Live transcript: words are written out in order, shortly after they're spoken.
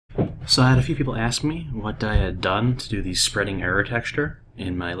So I had a few people ask me what I had done to do the spreading error texture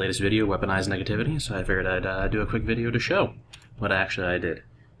in my latest video, Weaponized Negativity, so I figured I'd do a quick video to show what I did.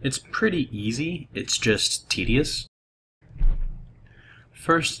 It's pretty easy, it's just tedious.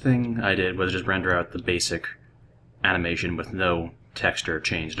 First thing I did was just render out the basic animation with no texture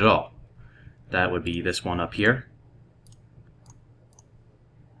changed at all. That would be this one up here.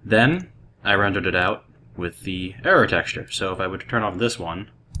 Then I rendered it out with the error texture, so if I would turn off this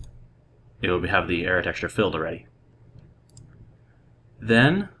one, it would have the error texture filled already.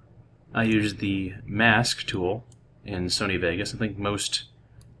 Then I used the mask tool in Sony Vegas. I think most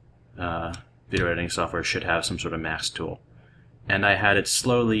video editing software should have some sort of mask tool. And I had it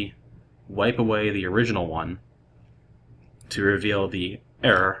slowly wipe away the original one to reveal the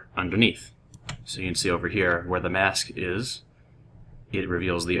error underneath. So you can see over here where the mask is, it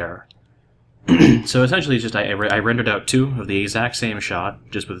reveals the error. So essentially, it's just I rendered out two of the exact same shot,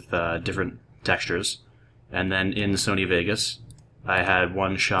 just with different textures, and then in Sony Vegas, I had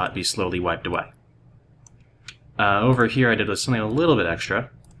one shot be slowly wiped away. Over here, I did something a little bit extra.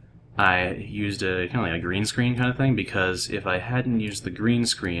 I used a kind of like a green screen kind of thing, because if I hadn't used the green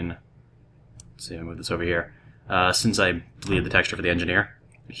screen, let's see, I move this over here. Since I deleted the texture for the engineer,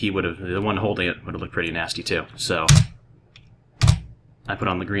 the one holding it would have looked pretty nasty too. So I put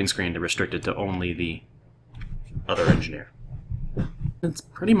on the green screen to restrict it to only the other engineer. That's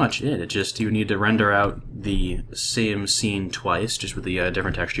pretty much it. It's just you need to render out the same scene twice, just with the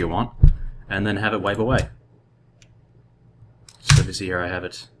different texture you want, and then have it wipe away. So if you see here, I have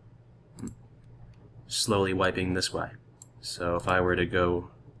it slowly wiping this way. So if I were to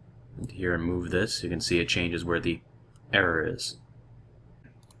go here and move this, you can see it changes where the error is.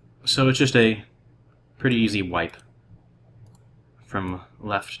 So it's just a pretty easy wipe from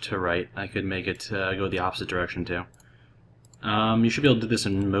left to right. I could make it go the opposite direction too. You should be able to do this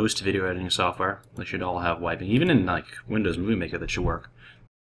in most video editing software. They should all have wiping. Even in like Windows Movie Maker, that should work.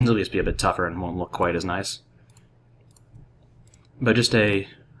 It'll just be a bit tougher and won't look quite as nice. But just a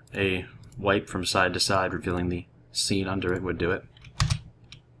wipe from side to side, revealing the scene under it, would do it.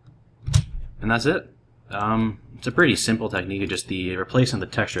 And that's it. It's a pretty simple technique. Just the replacing the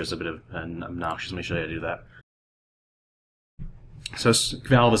texture is a bit of obnoxious. Let me show you how to do that. So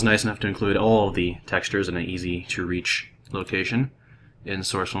Valve is nice enough to include all of the textures in an easy-to-reach location in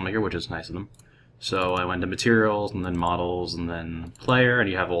Source Filmmaker, which is nice of them. So I went to Materials, and then Models, and then Player, and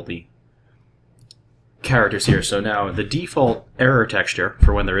you have all the characters here. So now the default error texture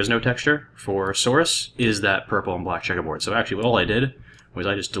for when there is no texture for Source is that purple and black checkerboard. So actually all I did was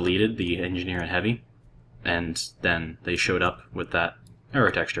I just deleted the Engineer and Heavy, and then they showed up with that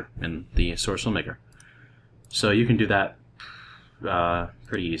error texture in the Source Filmmaker. So you can do that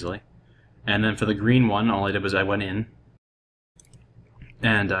pretty easily. And then for the green one, all I did was I went in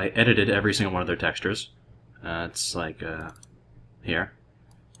and I edited every single one of their textures. It's like here.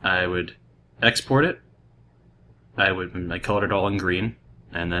 I would export it. I colored it all in green,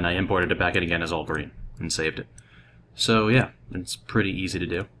 and then I imported it back in again as all green and saved it. So yeah, it's pretty easy to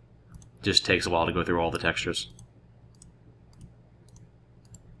do. Just takes a while to go through all the textures.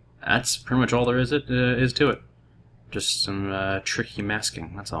 That's pretty much all there is to it. Just some tricky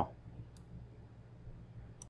masking, that's all.